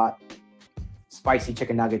just brought spicy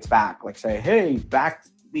chicken nuggets back, like say, hey, back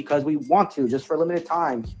because we want to, just for a limited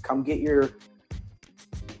time, come get your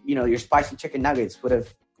spicy chicken nuggets, would have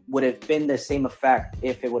been the same effect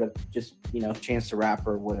if it would have just, Chance the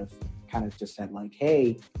Rapper would have kind of just said like,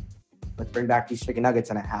 hey, let's bring back these chicken nuggets,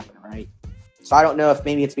 and it happened, right? So I don't know if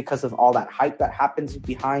maybe it's because of all that hype that happens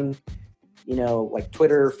behind, like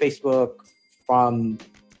Twitter, Facebook, from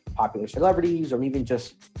popular celebrities, or even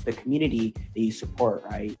just the community that you support,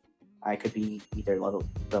 right? I could be either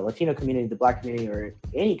the Latino community, the Black community, or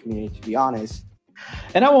any community, to be honest.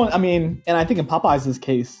 And I think in Popeyes'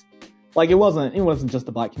 case, like it wasn't just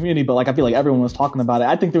the Black community, but like I feel like everyone was talking about it.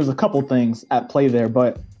 I think there was a couple things at play there,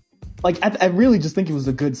 but like I really just think it was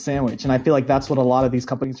a good sandwich, and I feel like that's what a lot of these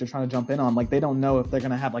companies are trying to jump in on. Like they don't know if they're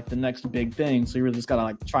gonna have like the next big thing, so you really just gotta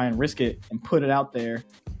like try and risk it and put it out there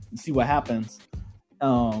and see what happens.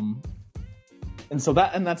 I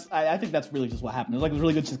think that's really just what happened. It was like a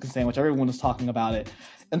really good chicken sandwich. Everyone was talking about it.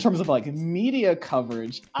 In terms of like media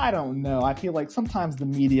coverage, I don't know. I feel like sometimes the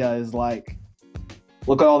media is like,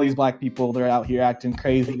 look at all these Black people. They're out here acting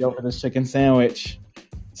crazy over this chicken sandwich.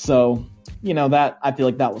 So, that I feel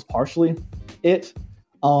like that was partially it.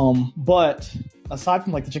 But aside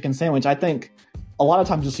from like the chicken sandwich, I think a lot of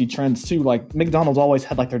times you'll see trends too. Like McDonald's always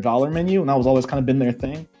had like their dollar menu, and that was always kind of been their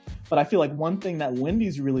thing. But I feel like one thing that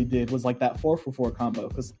Wendy's really did was like that 4 for $4 combo.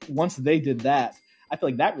 Because once they did that, I feel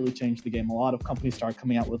like that really changed the game. A lot of companies started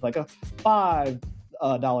coming out with like a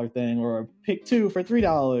 $5 thing, or pick 2 for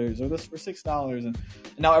 $3, or this for $6. And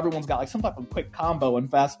now everyone's got like some type of quick combo, and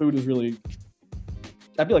fast food is really,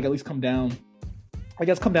 I feel like at least come down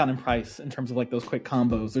in price in terms of like those quick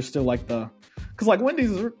combos. There's still like because like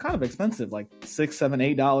Wendy's is kind of expensive, like $6,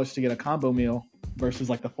 $7, $8 to get a combo meal versus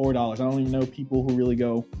like the $4. I don't even know people who really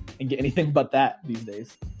go and get anything but that these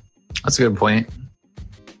days. That's a good point.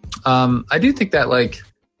 I do think that like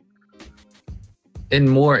in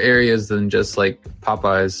more areas than just like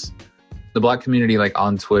Popeyes, the Black community like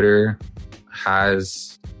on Twitter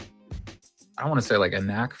has, I don't want to say like a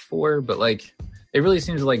knack for, but like it really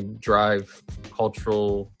seems to like drive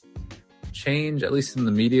cultural change, at least in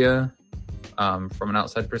the media, from an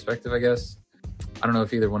outside perspective, I guess. I don't know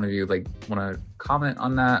if either one of you like want to comment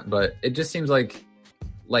on that, but it just seems like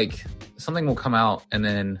something will come out and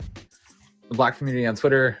then the Black community on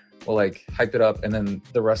Twitter will like hype it up, and then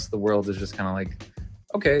the rest of the world is just kind of like,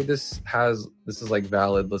 okay, this is like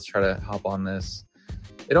valid. Let's try to hop on this.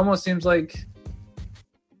 It almost seems like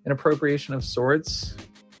an appropriation of sorts.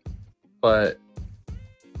 But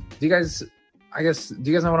do you guys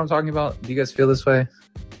know what I'm talking about? Do you guys feel this way?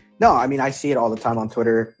 No, I mean, I see it all the time on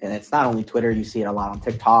Twitter, and it's not only Twitter. You see it a lot on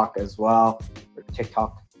TikTok as well.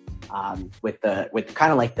 TikTok, with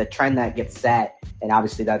kind of like the trend that gets set, and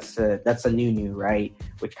obviously that's a new, right?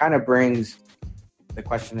 Which kind of brings the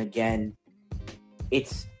question again. Do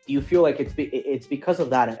you feel like it's because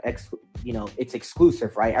of that? It's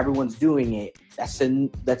exclusive, right? Everyone's doing it.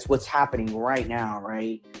 That's what's happening right now,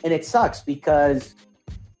 right? And it sucks because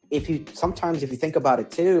if you think about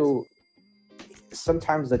it too,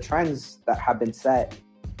 sometimes the trends that have been set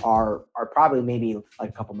are probably maybe like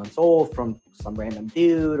a couple months old from some random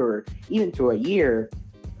dude, or even to a year,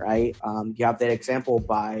 right? You have that example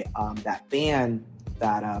by that band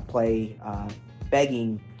that play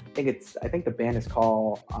begging. I think the band is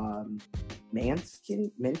called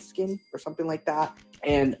Manskin or something like that.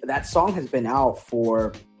 And that song has been out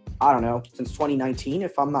for, I don't know, since 2019,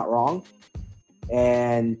 if I'm not wrong.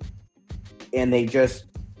 And they just,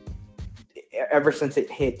 ever since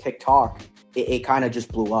it hit TikTok, it kind of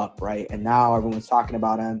just blew up, right? And now everyone's talking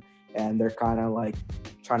about him, and they're kind of like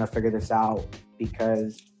trying to figure this out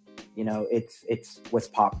because, it's what's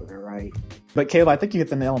popular, right? But Caleb, I think you hit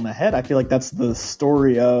the nail on the head. I feel like that's the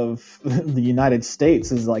story of the United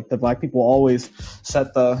States, is like the black people always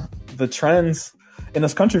set the trends in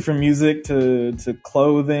this country, from music to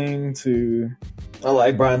clothing to,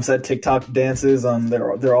 like Brian said, TikTok dances.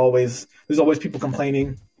 There's always people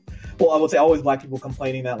complaining. Well, I would say always black people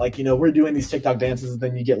complaining that, like, we're doing these TikTok dances, and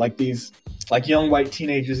then you get like these like young white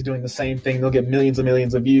teenagers doing the same thing. They'll get millions and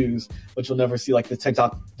millions of views, but you'll never see like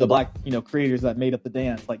the black, creators that made up the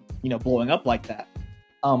dance, like, blowing up like that.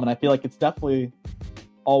 And I feel like it's definitely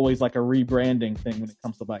always like a rebranding thing when it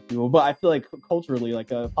comes to black people. But I feel like culturally, like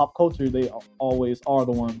pop culture, they always are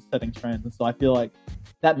the ones setting trends. And so I feel like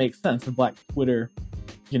that makes sense. And black Twitter,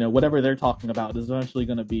 whatever they're talking about is eventually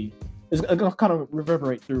going to kind of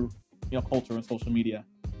reverberate through, culture and social media.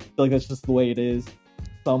 I feel like that's just the way it is.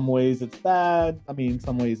 Some ways it's bad. I mean,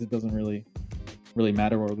 some ways it doesn't really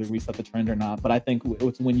matter whether we set the trend or not. But I think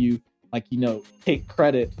it's when you, like, take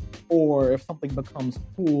credit, or if something becomes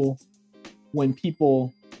cool when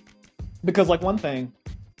people, because like one thing,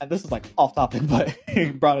 and this is like off topic, but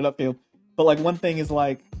you brought it up, Caleb. But like one thing is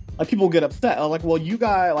like people get upset. Like, well, you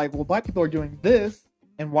guys, like, well, black people are doing this,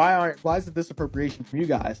 and why is it this appropriation from you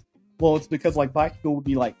guys? Well, it's because like black people would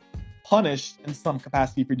be like punished in some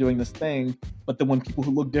capacity for doing this thing, but then when people who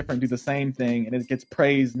look different do the same thing and it gets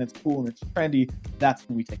praised and it's cool and it's trendy, that's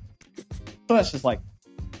when we take it. So that's just like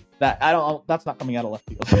that. That's not coming out of left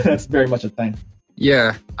field. That's very much a thing.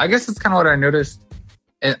 Yeah, I guess it's kind of what I noticed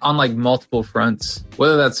on like multiple fronts,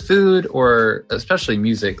 whether that's food or especially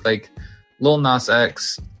music. Like Lil Nas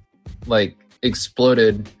X like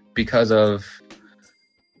exploded because of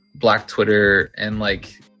black Twitter and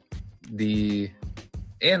like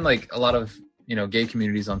a lot of gay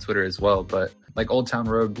communities on Twitter as well. But like Old Town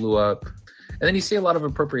Road blew up, and then you see a lot of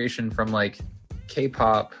appropriation from like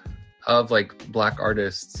K-pop of like black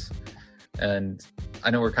artists. And I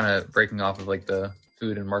know we're kind of breaking off of like the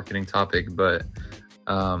food and marketing topic, but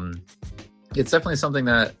it's definitely something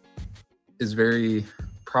that is very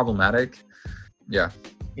problematic. Yeah.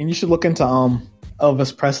 And you should look into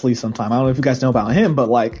Elvis Presley sometime. I don't know if you guys know about him, but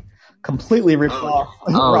like completely ripped off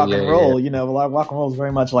rock and roll. Yeah. A lot of rock and roll is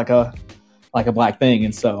very much like a black thing,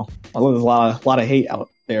 and so there's a lot of hate out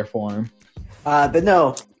there for him. But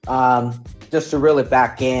no, just to reel it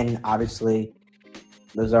back in, obviously,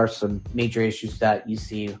 those are some major issues that you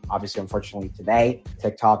see, obviously, unfortunately, today.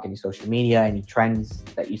 TikTok, any social media, any trends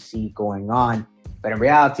that you see going on. But in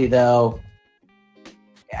reality, though,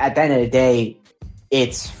 at the end of the day,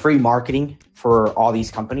 it's free marketing for all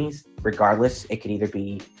these companies, regardless. It could either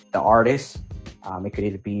be the artist. It could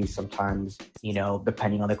either be sometimes,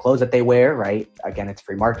 depending on the clothes that they wear, right? Again, it's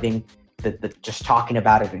free marketing. The just talking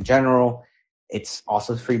about it in general, it's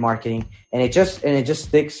also free marketing. And it just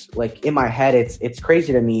sticks like in my head. It's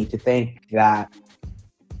crazy to me to think that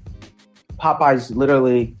Popeyes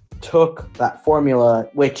literally took that formula,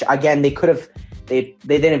 which again, they could have, they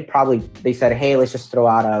didn't probably, they said, hey, let's just throw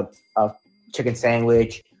out a chicken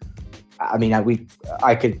sandwich. I mean,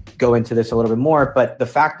 I could go into this a little bit more, but the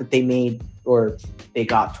fact that they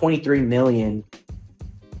got $23 million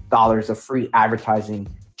of free advertising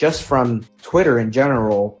just from Twitter in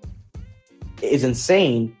general is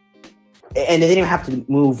insane. And they didn't even have to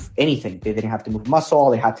move anything. They didn't have to move muscle.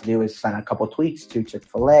 All they had to do is send a couple of tweets to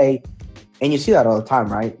Chick-fil-A. And you see that all the time,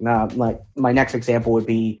 right? Now, like my next example would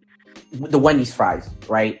be the Wendy's fries,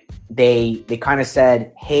 right? They kind of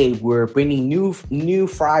said, "Hey, we're bringing new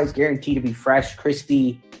fries, guaranteed to be fresh,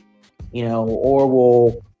 crispy, or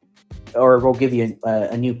we'll give you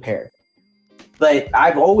a new pair." But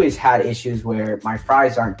I've always had issues where my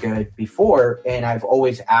fries aren't good before, and I've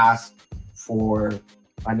always asked for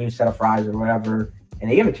a new set of fries or whatever, and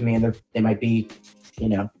they give it to me, and they might be,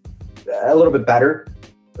 a little bit better,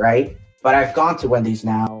 right? But I've gone to Wendy's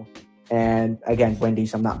now, and again,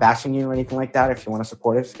 Wendy's, I'm not bashing you or anything like that. If you want to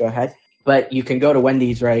support us, go ahead. But you can go to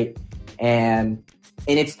Wendy's, right? And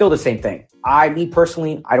it's still the same thing. Me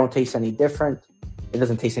personally, I don't taste any different. It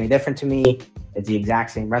doesn't taste any different to me. It's the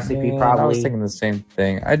exact same recipe, probably. I was thinking the same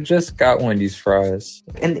thing. I just got Wendy's fries.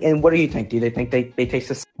 And what do you think? Do they think they taste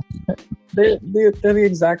the same? They're the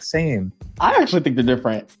exact same. I actually think they're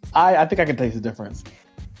different. I think I can taste the difference.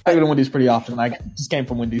 I go to Wendy's pretty often. I just came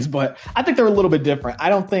from Wendy's, but I think they're a little bit different. I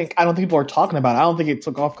don't think people are talking about it. I don't think it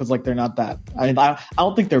took off because they're not that. I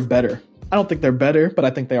don't think they're better. I don't think they're better, but I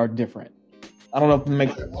think they are different. I don't know if it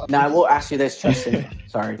makes sense. Now I will ask you this, Justin.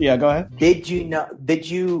 Sorry. Yeah, go ahead. Did you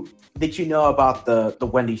know about the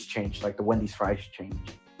Wendy's change, like the Wendy's fries change?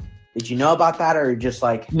 Did you know about that, or just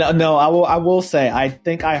like No, I will say I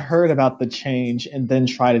think I heard about the change and then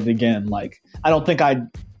tried it again. Like I don't think I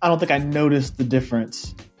noticed the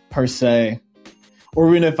difference per se. Or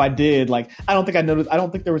even if I did, I don't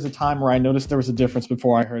think there was a time where I noticed there was a difference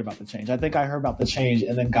before I heard about the change. I think I heard about the change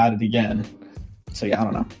and then got it again. So yeah, I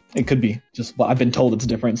don't know. It could be just I've been told it's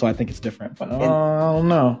different, so I think it's different. But I don't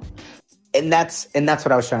know. And that's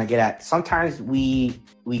what I was trying to get at. Sometimes we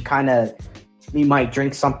might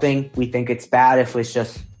drink something, we think it's bad if it's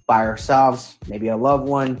just by ourselves, maybe a loved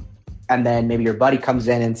one, and then maybe your buddy comes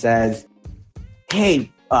in and says,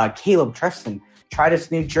 "Hey, Caleb, Tristan, try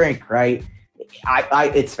this new drink, right?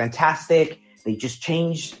 It's fantastic. They just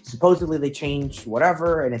changed. Supposedly they changed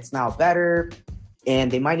whatever, and it's now better."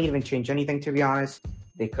 And they might not even change anything, to be honest.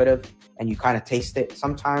 They could have, and you kind of taste it.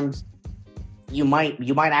 Sometimes you might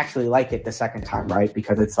actually like it the second time, right?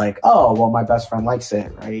 Because it's like, oh, well, my best friend likes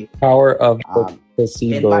it, right? Power of the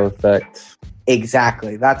placebo effect.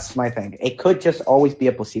 Exactly. That's my thing. It could just always be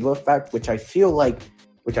a placebo effect, which I feel like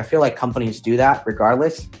companies do that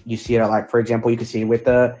regardless. You see it for example, you can see it with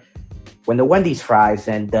when the Wendy's fries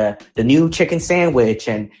and the new chicken sandwich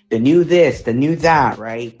and the new this, the new that,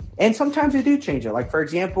 right? And sometimes they do change it. Like, for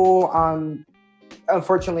example,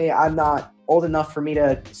 unfortunately, I'm not old enough for me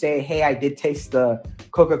to say, hey, I did taste the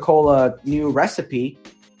Coca-Cola new recipe,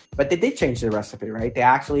 but they did change the recipe, right? They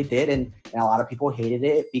actually did, and a lot of people hated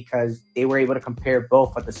it because they were able to compare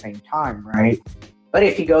both at the same time, right? But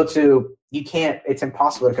if you go to, it's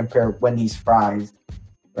impossible to compare Wendy's fries,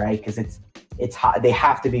 right? Because it's hot. They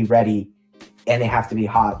have to be ready and they have to be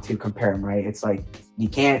hot to compare them, right? It's like you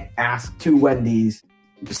can't ask two Wendy's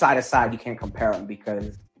side to side. You can't compare them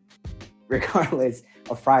because regardless,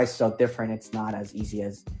 a fry is so different. It's not as easy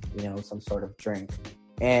as some sort of drink.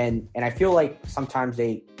 And I feel like sometimes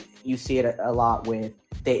you see it a lot with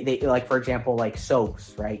they like, for example, like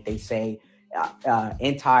soaps, right? They say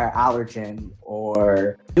anti-allergen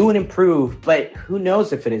or new and improved, but who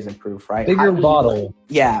knows if it is improved, right? Bigger bottle.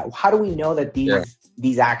 Yeah. How do we know that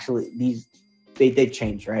these actually they did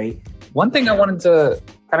change, right? One thing I wanted to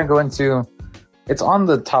kind of go into, it's on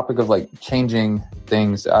the topic of changing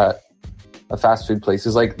things at a fast food place,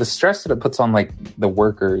 is the stress that it puts on the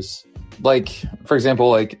workers. For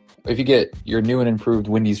example, if you get your new and improved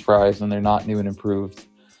Wendy's fries and they're not new and improved,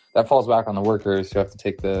 that falls back on the workers who have to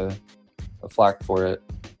take the flack for it.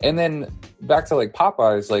 And then back to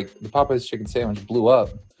Popeyes, the Popeyes chicken sandwich blew up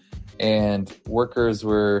and workers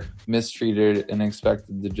were mistreated and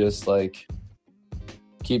expected to just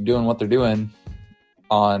keep doing what they're doing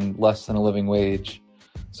on less than a living wage.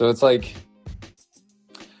 So it's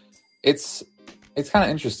it's kind of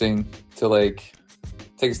interesting to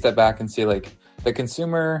take a step back and see the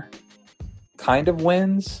consumer kind of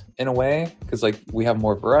wins in a way, because we have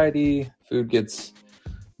more variety, food gets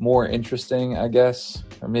more interesting, I guess,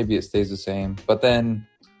 or maybe it stays the same. But then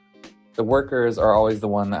the workers are always the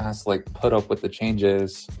one that has to put up with the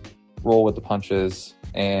changes, roll with the punches,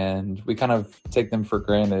 and we kind of take them for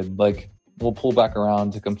granted. We'll pull back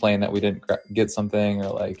around to complain that we didn't get something,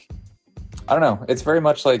 or I don't know. It's very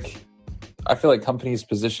much I feel like companies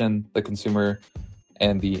position the consumer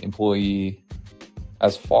and the employee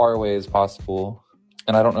as far away as possible.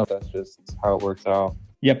 And I don't know if that's just how it works out.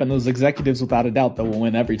 Yep, and those executives, without a doubt, that will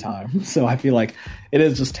win every time. So I feel like it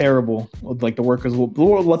is just terrible. The workers what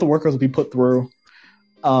the workers will be put through.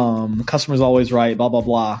 The customer's always right, blah, blah,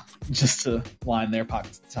 blah, just to line their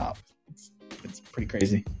pockets at the top. It's pretty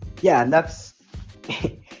crazy. Yeah, and that's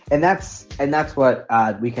and that's what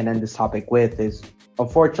we can end this topic with is,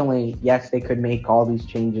 unfortunately, yes, they could make all these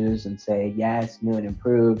changes and say, yes, new and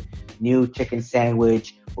improved, new chicken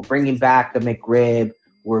sandwich. We're bringing back the McRib.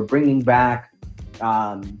 We're bringing back,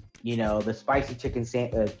 the spicy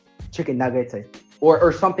chicken nuggets,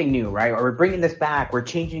 or something new, right? Or we're bringing this back. We're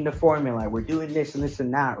changing the formula. We're doing this and this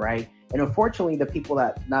and that, right? And unfortunately, the people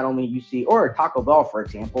that not only you see, or Taco Bell, for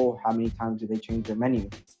example, how many times do they change their menu?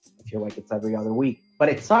 I feel like it's every other week. But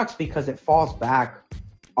it sucks because it falls back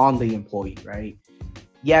on the employee, right?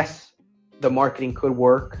 Yes, the marketing could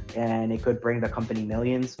work and it could bring the company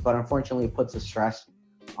millions, but unfortunately it puts the stress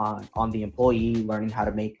on the employee learning how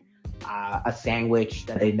to make a sandwich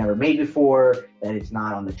that they've never made before, that it's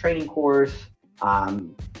not on the training course,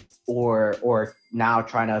 or now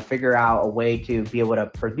trying to figure out a way to be able to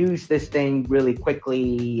produce this thing really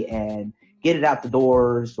quickly and get it out the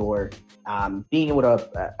doors, or being able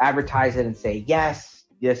to advertise it and say, yes,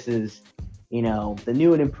 this is, the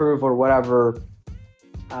new and improved or whatever,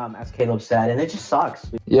 as Caleb said, and it just sucks.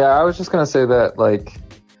 Yeah, I was just going to say that,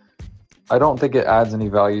 I don't think it adds any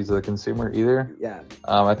value to the consumer either. Yeah.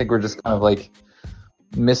 I think we're just kind of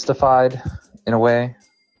mystified in a way.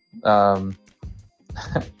 And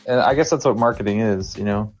I guess that's what marketing is,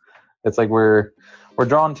 It's we're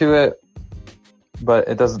drawn to it, but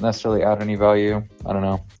it doesn't necessarily add any value. I don't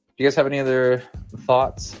know. Do you guys have any other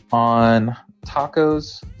thoughts on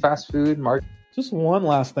tacos, fast food, market? Just one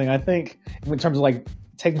last thing. I think in terms of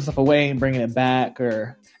taking stuff away and bringing it back,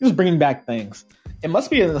 or just bringing back things. It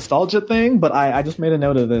must be a nostalgia thing, but I just made a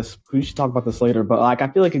note of this. We should talk about this later. But I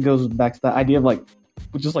feel like it goes back to that idea of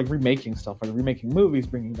just remaking stuff, remaking movies,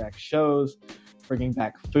 bringing back shows, bringing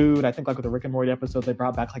back food. I think with the Rick and Morty episode, they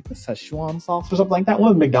brought back the Szechuan sauce or something like that.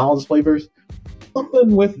 One of the McDonald's flavors.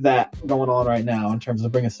 Something with that going on right now in terms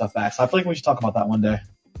of bringing stuff back. So I feel like we should talk about that one day.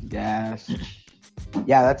 Yes.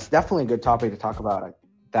 Yeah, that's definitely a good topic to talk about.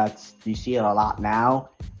 You see it a lot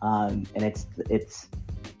now, and it's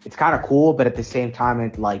kind of cool, but at the same time,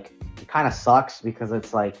 it kind of sucks because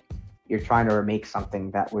it's you're trying to remake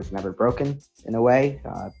something that was never broken in a way.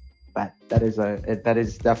 But that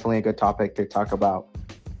is definitely a good topic to talk about.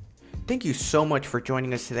 Thank you so much for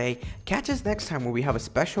joining us today. Catch us next time where we have a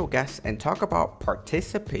special guest and talk about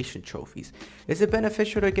participation trophies. Is it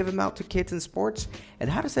beneficial to give them out to kids in sports? And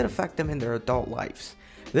how does it affect them in their adult lives?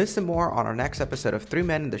 This and more on our next episode of 3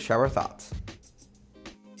 Men in the Shower Thoughts.